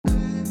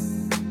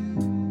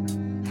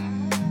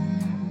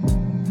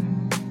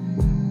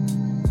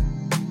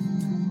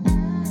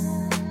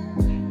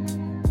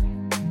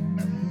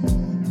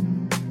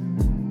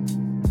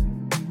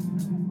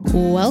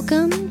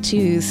Welcome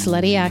to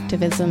Slutty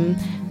Activism,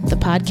 the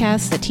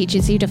podcast that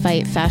teaches you to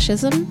fight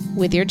fascism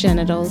with your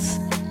genitals.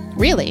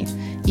 Really,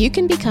 you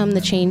can become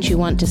the change you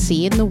want to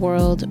see in the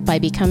world by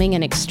becoming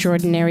an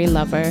extraordinary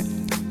lover.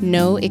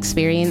 No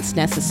experience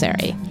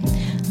necessary.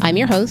 I'm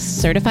your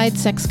host, certified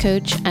sex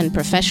coach, and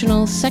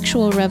professional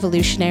sexual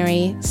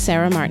revolutionary,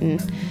 Sarah Martin.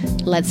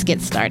 Let's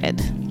get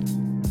started.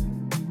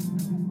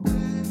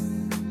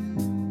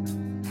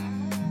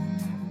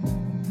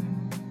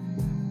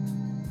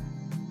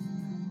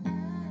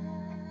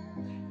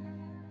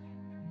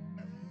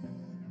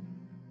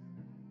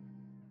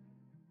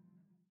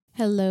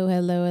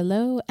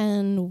 Hello,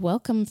 and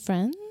welcome,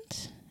 friend.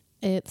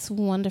 It's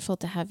wonderful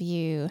to have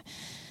you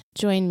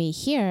join me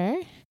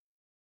here.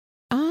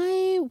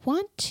 I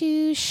want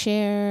to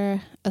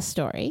share a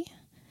story.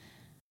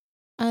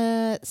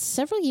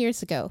 Several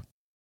years ago,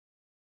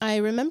 I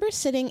remember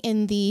sitting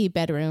in the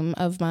bedroom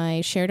of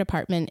my shared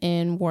apartment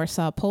in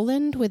Warsaw,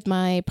 Poland with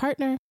my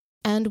partner,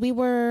 and we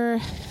were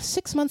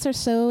 6 months or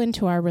so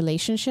into our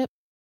relationship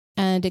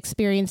and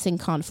experiencing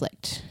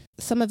conflict.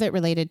 Some of it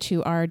related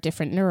to our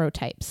different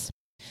neurotypes.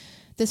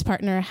 This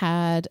partner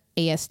had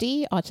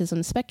ASD,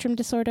 autism spectrum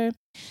disorder,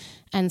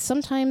 and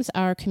sometimes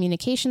our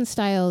communication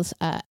styles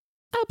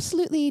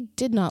absolutely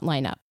did not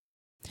line up.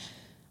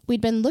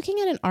 We'd been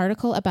looking at an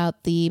article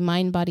about the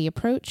mind-body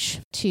approach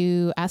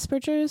to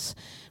Asperger's,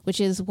 which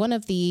is one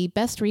of the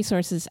best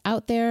resources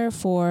out there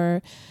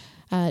for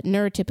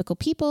neurotypical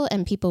people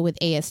and people with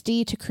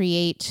ASD to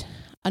create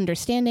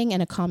understanding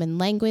and a common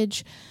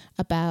language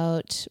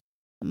about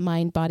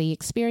mind-body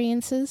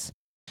experiences.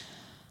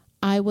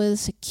 I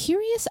was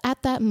curious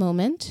at that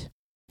moment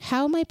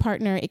how my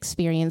partner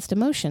experienced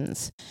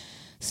emotions.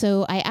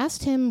 So I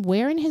asked him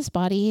where in his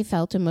body he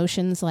felt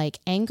emotions like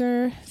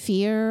anger,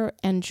 fear,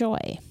 and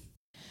joy.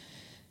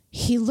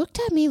 He looked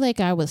at me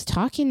like I was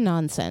talking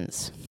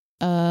nonsense.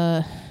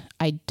 I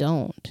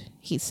don't,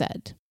 he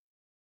said.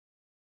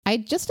 I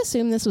just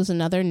assumed this was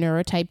another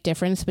neurotype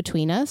difference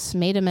between us,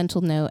 made a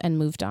mental note, and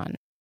moved on.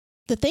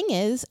 The thing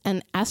is,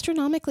 an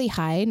astronomically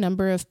high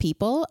number of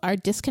people are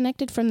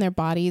disconnected from their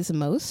bodies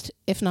most,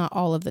 if not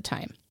all of the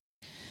time.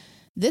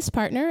 This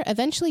partner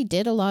eventually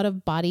did a lot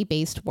of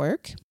body-based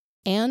work,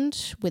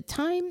 and with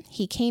time,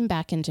 he came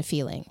back into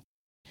feeling.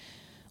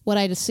 What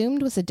I'd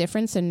assumed was a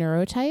difference in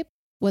neurotype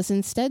was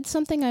instead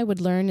something I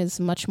would learn is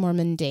much more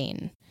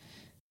mundane: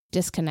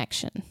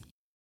 disconnection.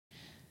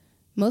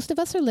 Most of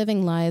us are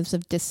living lives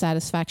of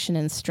dissatisfaction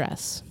and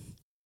stress.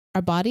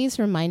 Our bodies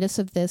remind us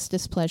of this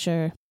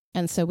displeasure,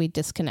 and so we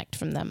disconnect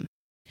from them.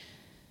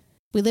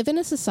 We live in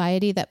a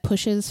society that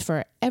pushes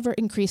for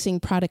ever-increasing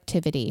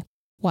productivity,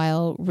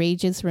 while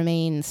wages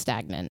remain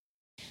stagnant.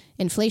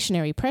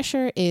 Inflationary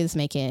pressure is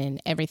making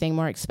everything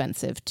more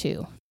expensive,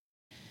 too.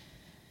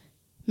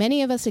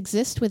 Many of us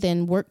exist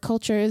within work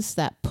cultures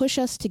that push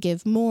us to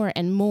give more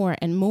and more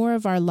and more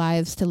of our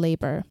lives to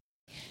labor.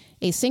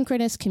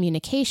 Asynchronous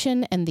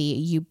communication and the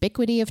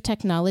ubiquity of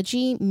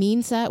technology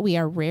means that we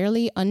are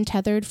rarely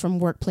untethered from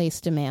workplace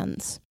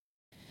demands.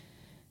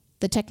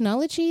 The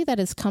technology that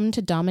has come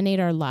to dominate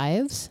our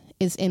lives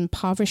is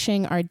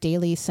impoverishing our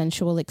daily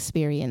sensual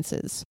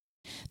experiences.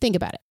 Think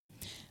about it.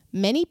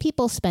 Many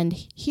people spend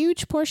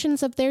huge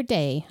portions of their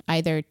day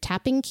either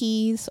tapping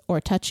keys or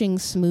touching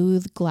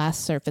smooth glass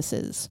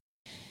surfaces.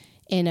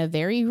 In a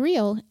very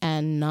real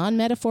and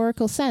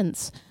non-metaphorical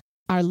sense,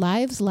 our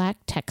lives lack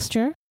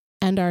texture,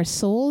 and our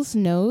souls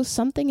know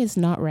something is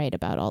not right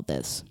about all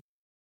this.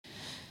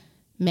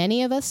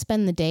 Many of us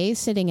spend the day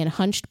sitting in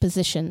hunched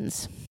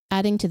positions,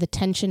 adding to the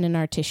tension in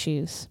our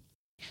tissues.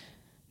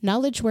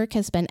 Knowledge work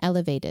has been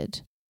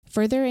elevated,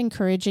 further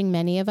encouraging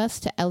many of us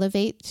to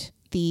elevate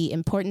the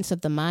importance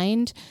of the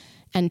mind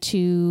and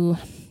to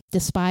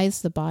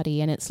despise the body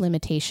and its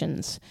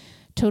limitations,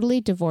 totally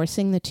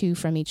divorcing the two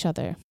from each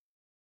other.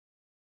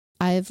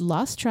 I've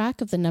lost track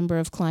of the number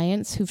of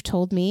clients who've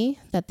told me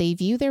that they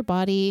view their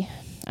body,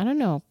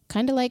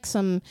 kind of like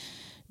some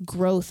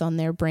growth on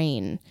their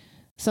brain,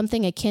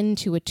 something akin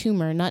to a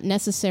tumor, not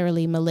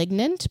necessarily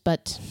malignant,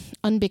 but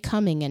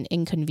unbecoming and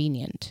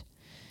inconvenient.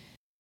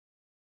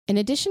 In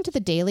addition to the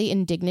daily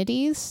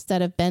indignities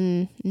that have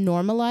been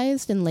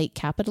normalized in late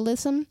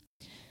capitalism,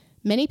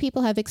 many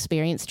people have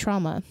experienced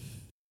trauma,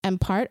 and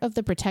part of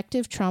the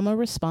protective trauma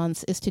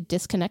response is to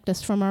disconnect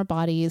us from our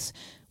bodies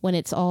when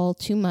it's all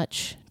too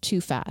much, too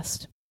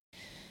fast.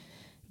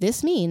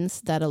 This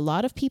means that a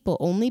lot of people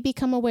only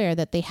become aware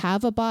that they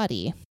have a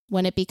body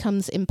when it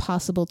becomes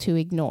impossible to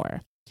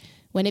ignore,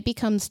 when it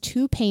becomes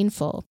too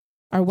painful,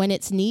 or when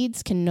its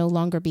needs can no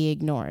longer be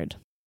ignored.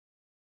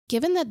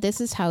 Given that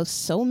this is how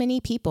so many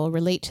people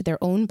relate to their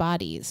own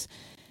bodies,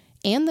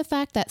 and the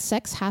fact that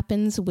sex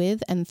happens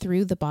with and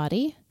through the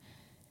body,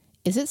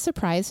 is it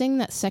surprising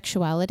that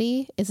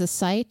sexuality is a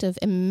site of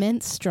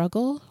immense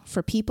struggle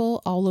for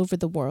people all over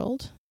the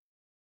world?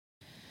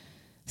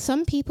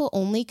 Some people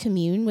only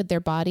commune with their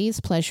bodies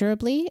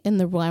pleasurably in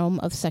the realm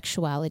of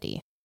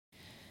sexuality.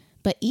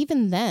 But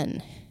even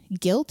then,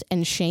 guilt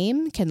and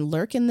shame can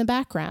lurk in the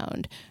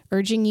background,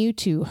 urging you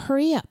to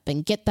hurry up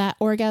and get that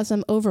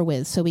orgasm over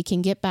with so we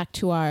can get back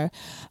to our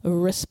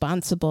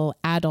responsible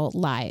adult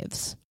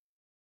lives.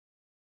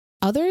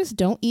 Others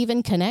don't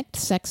even connect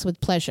sex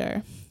with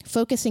pleasure,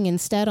 focusing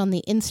instead on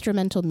the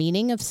instrumental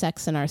meaning of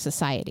sex in our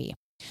society.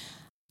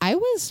 I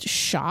was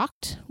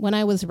shocked when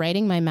I was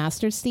writing my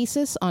master's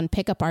thesis on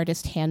pickup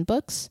artist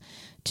handbooks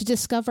to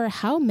discover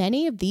how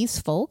many of these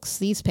folks,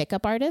 these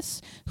pickup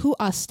artists, who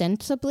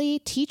ostensibly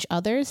teach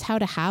others how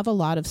to have a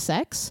lot of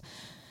sex,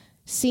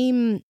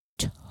 seem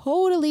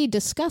totally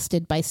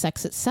disgusted by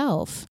sex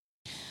itself.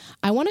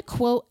 I want to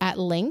quote at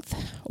length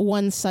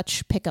one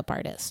such pickup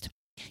artist.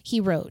 He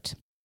wrote,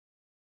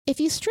 "If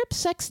you strip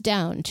sex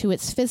down to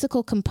its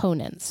physical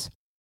components,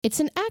 it's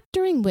an act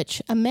during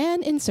which a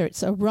man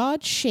inserts a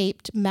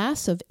rod-shaped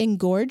mass of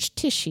engorged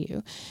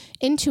tissue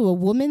into a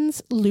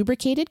woman's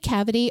lubricated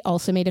cavity,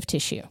 also made of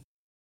tissue.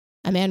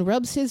 A man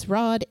rubs his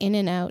rod in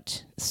and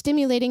out,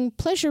 stimulating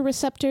pleasure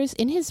receptors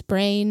in his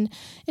brain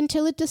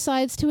until it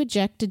decides to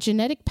eject a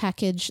genetic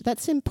package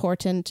that's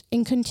important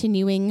in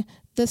continuing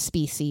the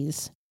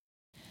species."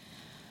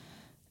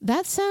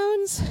 That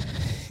sounds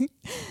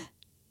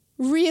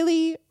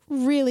really,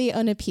 really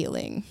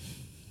unappealing.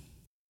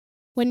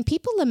 When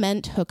people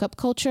lament hookup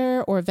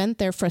culture or vent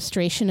their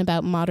frustration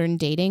about modern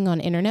dating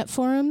on internet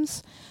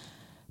forums,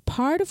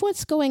 part of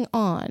what's going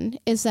on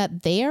is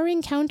that they are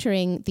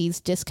encountering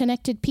these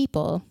disconnected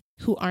people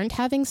who aren't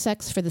having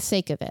sex for the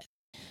sake of it,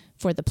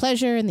 for the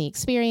pleasure and the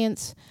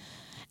experience.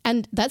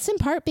 And that's in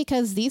part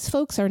because these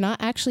folks are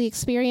not actually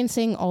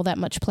experiencing all that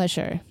much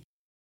pleasure.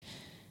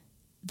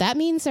 That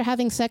means they're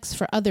having sex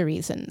for other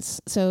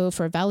reasons. So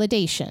for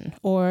validation,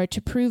 or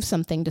to prove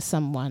something to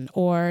someone,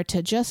 or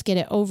to just get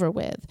it over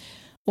with,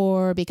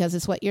 or because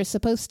it's what you're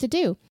supposed to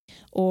do,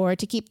 or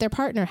to keep their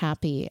partner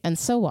happy, and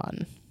so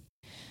on.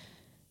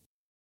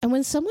 And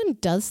when someone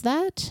does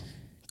that,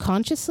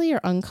 consciously or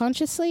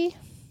unconsciously,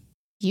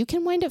 you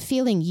can wind up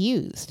feeling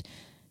used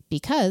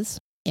because,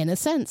 in a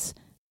sense,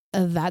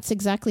 that's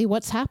exactly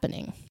what's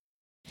happening.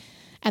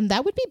 And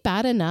that would be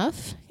bad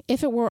enough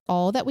if it were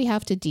all that we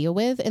have to deal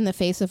with in the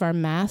face of our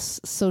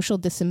mass social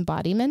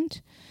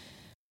disembodiment.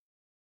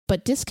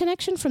 But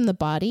disconnection from the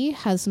body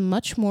has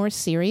much more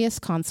serious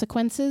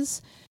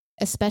consequences,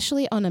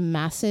 especially on a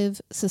massive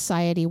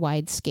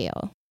society-wide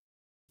scale.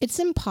 It's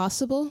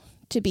impossible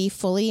to be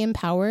fully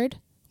empowered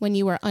when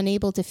you are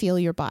unable to feel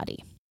your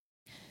body.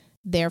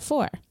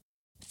 Therefore,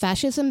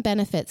 fascism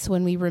benefits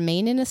when we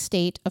remain in a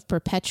state of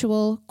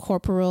perpetual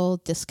corporal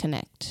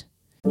disconnect.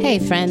 Hey,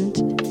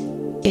 friend.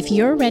 If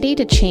you're ready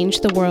to change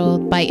the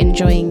world by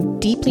enjoying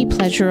deeply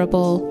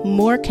pleasurable,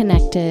 more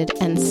connected,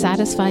 and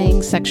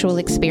satisfying sexual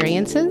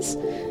experiences,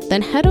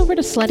 then head over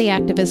to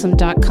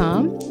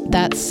sluttyactivism.com.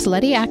 That's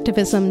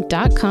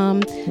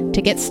sluttyactivism.com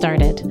to get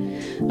started.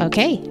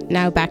 Okay,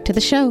 now back to the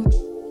show.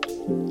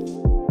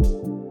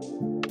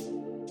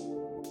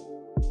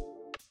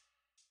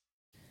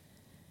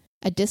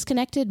 A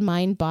disconnected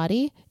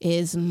mind-body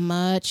is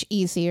much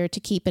easier to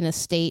keep in a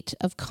state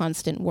of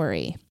constant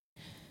worry.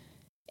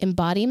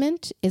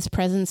 Embodiment is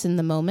presence in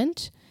the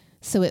moment,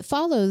 so it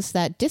follows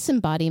that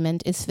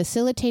disembodiment is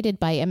facilitated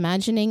by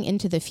imagining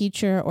into the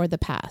future or the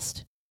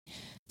past.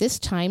 This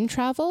time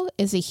travel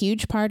is a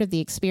huge part of the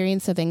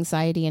experience of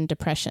anxiety and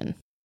depression.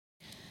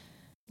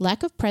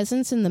 Lack of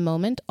presence in the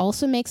moment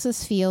also makes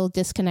us feel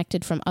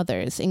disconnected from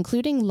others,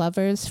 including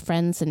lovers,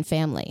 friends, and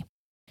family.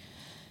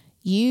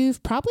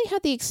 You've probably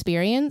had the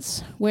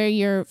experience where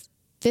you're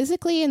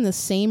physically in the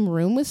same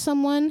room with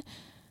someone,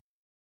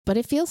 but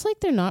it feels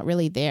like they're not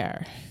really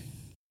there.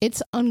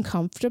 It's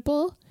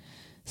uncomfortable,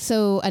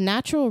 so a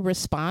natural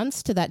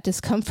response to that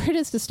discomfort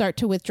is to start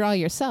to withdraw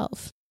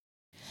yourself.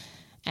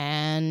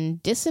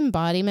 And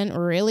disembodiment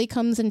really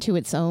comes into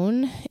its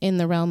own in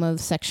the realm of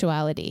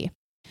sexuality.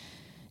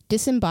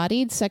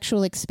 Disembodied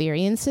sexual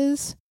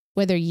experiences,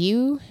 whether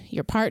you,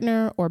 your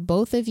partner, or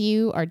both of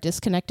you are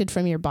disconnected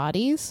from your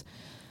bodies,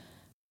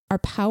 are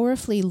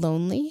powerfully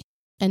lonely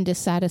and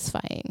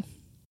dissatisfying.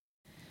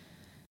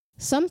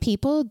 Some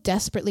people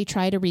desperately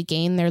try to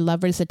regain their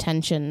lover's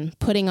attention,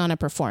 putting on a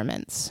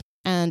performance,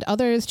 and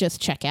others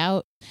just check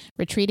out,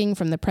 retreating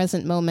from the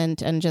present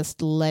moment and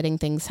just letting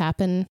things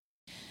happen.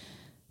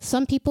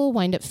 Some people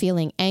wind up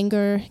feeling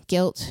anger,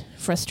 guilt,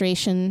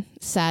 frustration,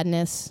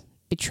 sadness,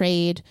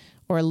 betrayed,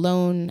 or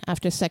alone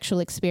after sexual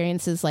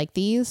experiences like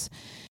these,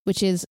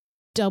 which is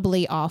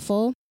doubly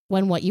awful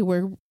when what you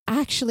were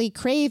actually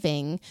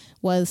craving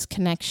was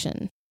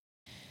connection.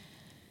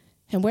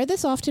 And where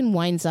this often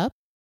winds up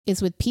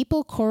is with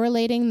people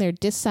correlating their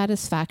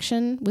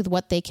dissatisfaction with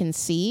what they can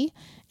see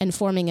and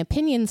forming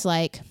opinions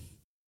like,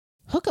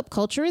 hookup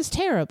culture is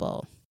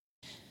terrible.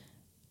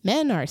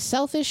 Men are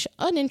selfish,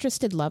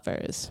 uninterested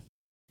lovers.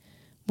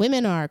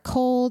 Women are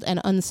cold and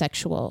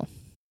unsexual.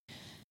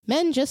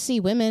 Men just see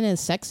women as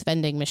sex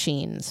vending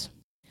machines.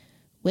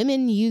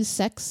 Women use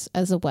sex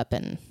as a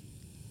weapon.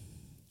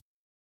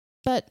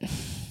 But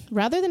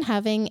rather than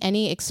having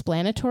any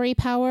explanatory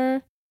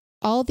power,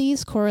 all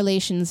these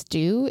correlations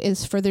do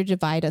is further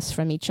divide us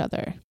from each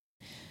other.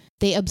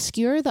 They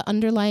obscure the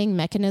underlying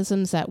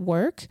mechanisms at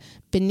work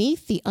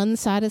beneath the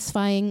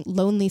unsatisfying,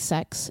 lonely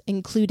sex,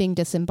 including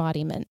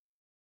disembodiment.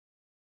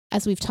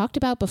 As we've talked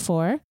about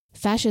before,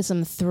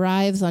 fascism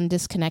thrives on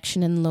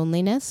disconnection and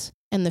loneliness,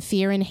 and the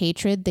fear and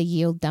hatred they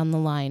yield down the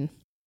line.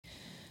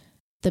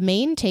 The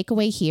main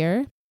takeaway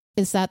here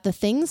is that the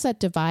things that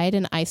divide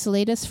and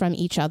isolate us from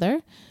each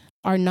other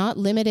are not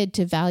limited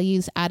to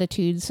values,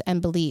 attitudes,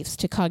 and beliefs,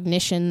 to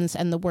cognitions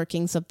and the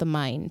workings of the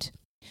mind.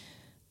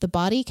 The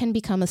body can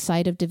become a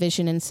site of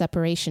division and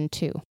separation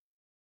too.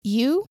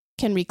 You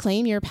can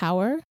reclaim your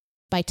power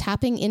by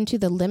tapping into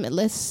the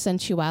limitless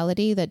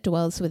sensuality that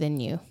dwells within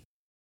you.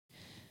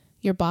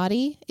 Your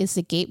body is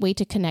the gateway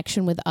to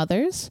connection with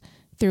others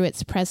through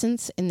its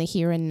presence in the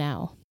here and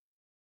now.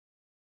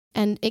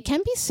 And it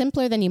can be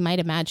simpler than you might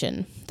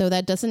imagine, though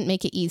that doesn't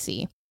make it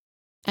easy.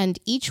 And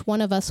each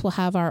one of us will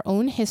have our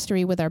own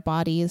history with our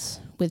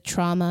bodies, with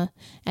trauma,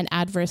 and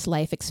adverse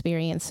life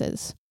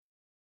experiences.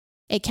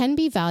 It can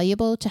be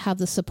valuable to have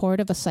the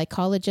support of a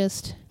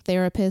psychologist,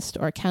 therapist,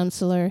 or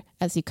counselor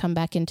as you come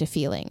back into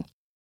feeling.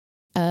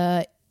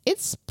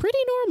 It's pretty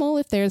normal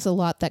if there's a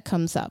lot that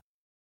comes up.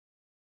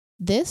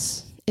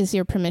 This is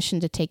your permission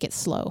to take it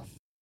slow.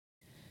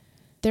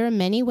 There are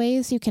many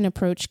ways you can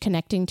approach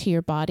connecting to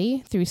your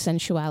body through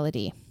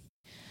sensuality.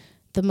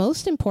 The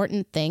most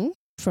important thing,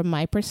 from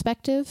my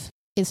perspective,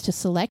 is to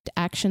select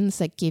actions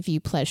that give you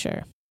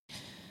pleasure.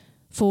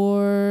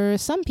 For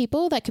some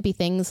people, that could be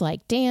things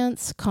like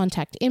dance,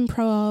 contact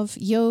improv,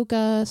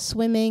 yoga,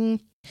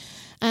 swimming.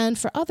 And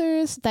for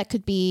others, that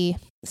could be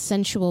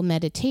sensual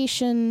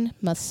meditation,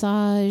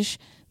 massage,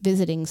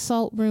 visiting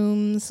salt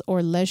rooms,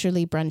 or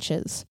leisurely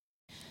brunches.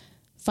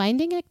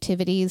 Finding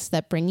activities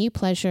that bring you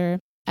pleasure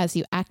as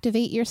you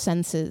activate your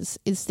senses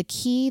is the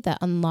key that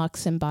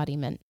unlocks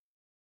embodiment.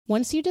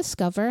 Once you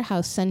discover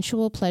how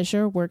sensual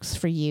pleasure works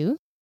for you,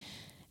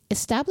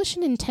 establish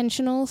an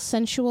intentional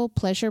sensual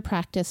pleasure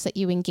practice that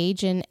you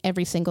engage in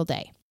every single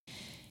day.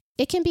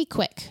 It can be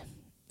quick.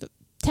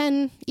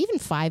 10, even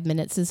 5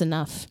 minutes is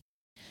enough.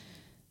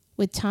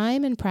 With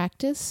time and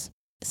practice,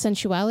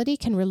 sensuality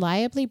can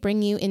reliably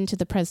bring you into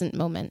the present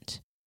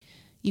moment.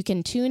 You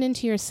can tune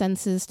into your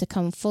senses to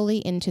come fully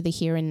into the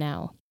here and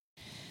now.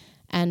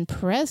 And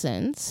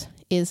presence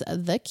is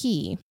the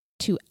key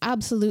to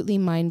absolutely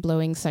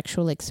mind-blowing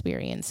sexual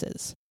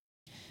experiences.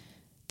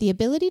 The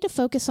ability to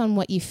focus on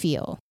what you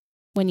feel,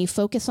 when you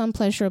focus on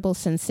pleasurable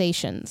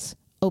sensations,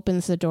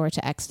 opens the door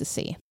to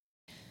ecstasy.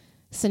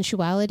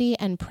 Sensuality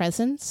and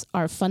presence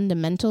are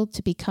fundamental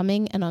to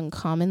becoming an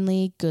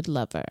uncommonly good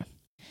lover.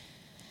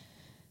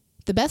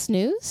 The best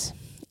news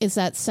is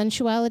that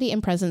sensuality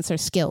and presence are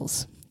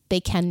skills. They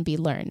can be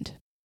learned.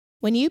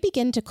 When you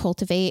begin to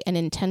cultivate an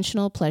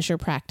intentional pleasure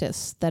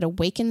practice that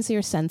awakens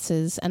your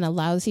senses and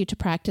allows you to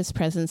practice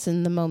presence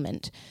in the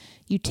moment,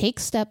 you take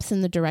steps in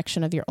the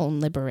direction of your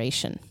own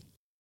liberation.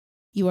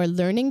 You are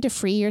learning to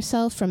free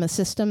yourself from a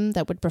system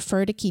that would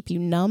prefer to keep you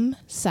numb,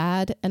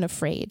 sad, and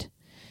afraid.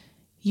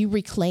 You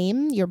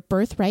reclaim your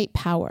birthright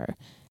power,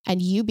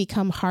 and you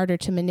become harder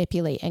to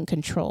manipulate and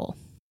control.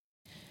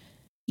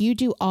 You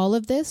do all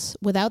of this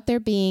without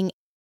there being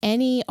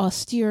any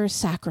austere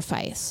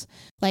sacrifice,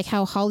 like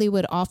how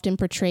Hollywood often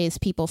portrays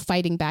people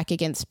fighting back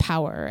against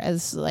power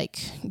as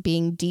like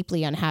being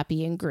deeply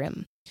unhappy and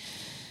grim.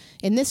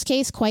 In this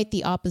case, quite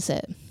the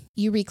opposite.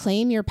 You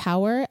reclaim your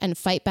power and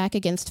fight back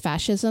against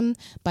fascism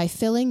by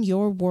filling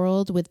your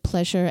world with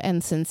pleasure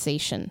and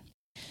sensation.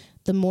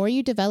 The more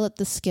you develop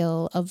the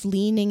skill of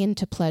leaning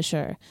into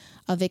pleasure,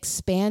 of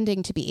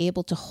expanding to be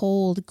able to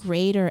hold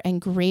greater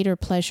and greater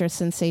pleasure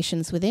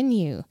sensations within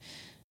you,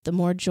 the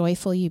more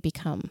joyful you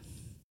become.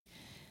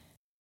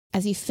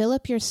 As you fill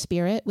up your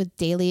spirit with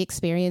daily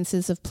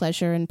experiences of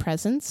pleasure and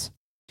presence,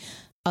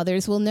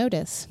 others will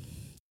notice.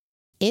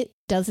 It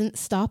doesn't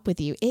stop with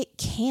you. It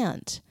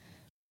can't.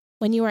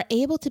 When you are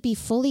able to be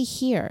fully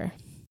here,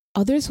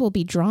 others will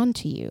be drawn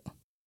to you.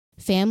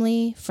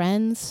 Family,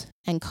 friends,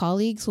 and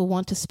colleagues will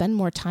want to spend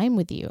more time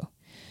with you.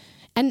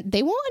 And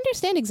they won't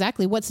understand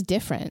exactly what's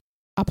different,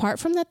 apart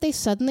from that they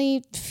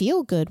suddenly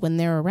feel good when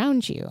they're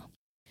around you.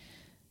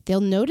 They'll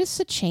notice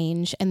a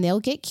change and they'll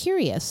get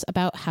curious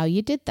about how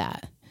you did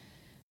that.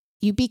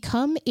 You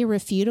become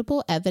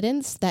irrefutable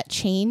evidence that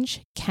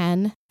change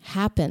can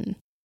happen.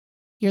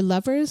 Your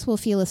lovers will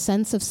feel a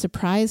sense of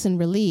surprise and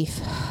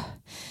relief,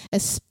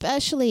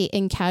 especially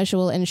in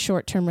casual and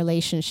short-term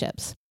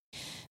relationships.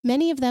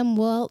 Many of them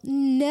will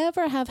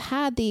never have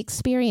had the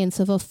experience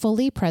of a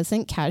fully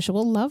present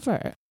casual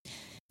lover.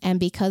 And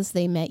because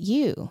they met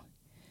you,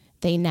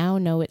 they now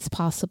know it's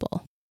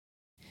possible.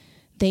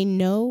 They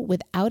know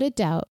without a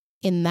doubt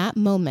in that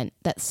moment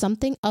that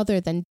something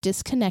other than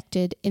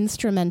disconnected,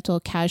 instrumental,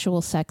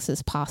 casual sex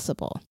is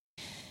possible.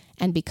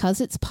 And because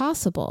it's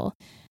possible,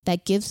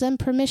 that gives them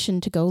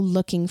permission to go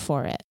looking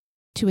for it,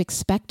 to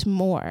expect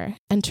more,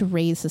 and to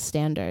raise the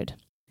standard.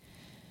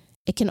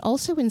 It can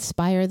also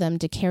inspire them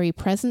to carry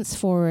presence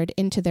forward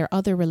into their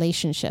other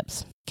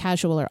relationships,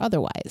 casual or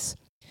otherwise.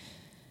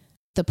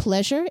 The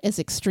pleasure is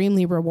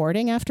extremely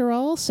rewarding after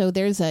all, so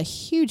there's a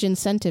huge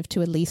incentive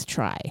to at least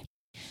try.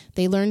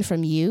 They learn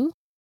from you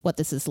what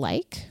this is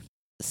like.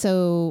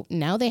 So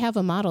now they have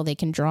a model they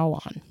can draw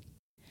on.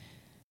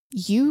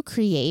 You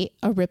create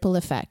a ripple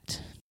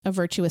effect, a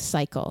virtuous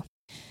cycle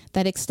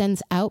that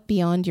extends out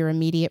beyond your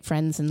immediate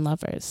friends and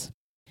lovers.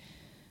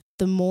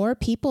 The more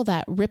people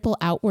that ripple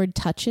outward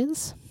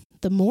touches,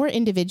 the more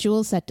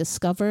individuals that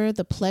discover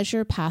the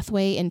pleasure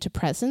pathway into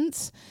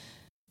presence,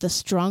 the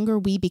stronger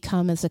we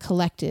become as a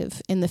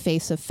collective in the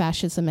face of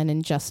fascism and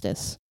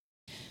injustice.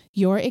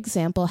 Your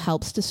example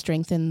helps to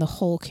strengthen the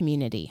whole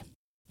community.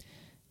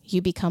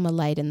 You become a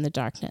light in the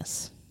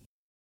darkness.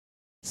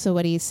 So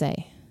what do you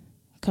say?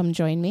 Come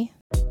join me?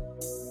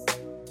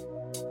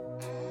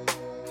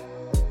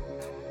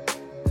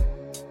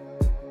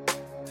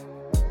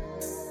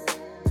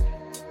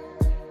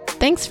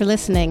 Thanks for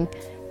listening.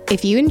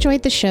 If you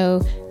enjoyed the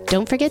show,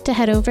 don't forget to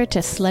head over to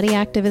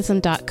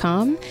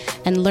sluttyactivism.com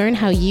and learn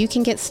how you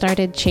can get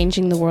started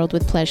changing the world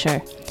with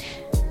pleasure.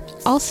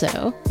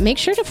 Also, make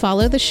sure to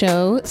follow the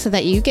show so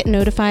that you get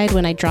notified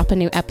when I drop a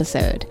new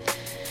episode.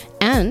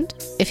 And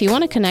if you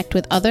want to connect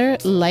with other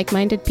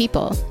like-minded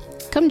people,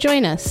 come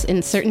join us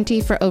in Certainty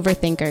for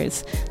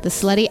Overthinkers, the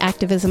Slutty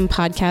Activism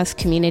Podcast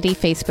Community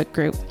Facebook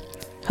group.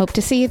 Hope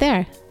to see you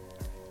there.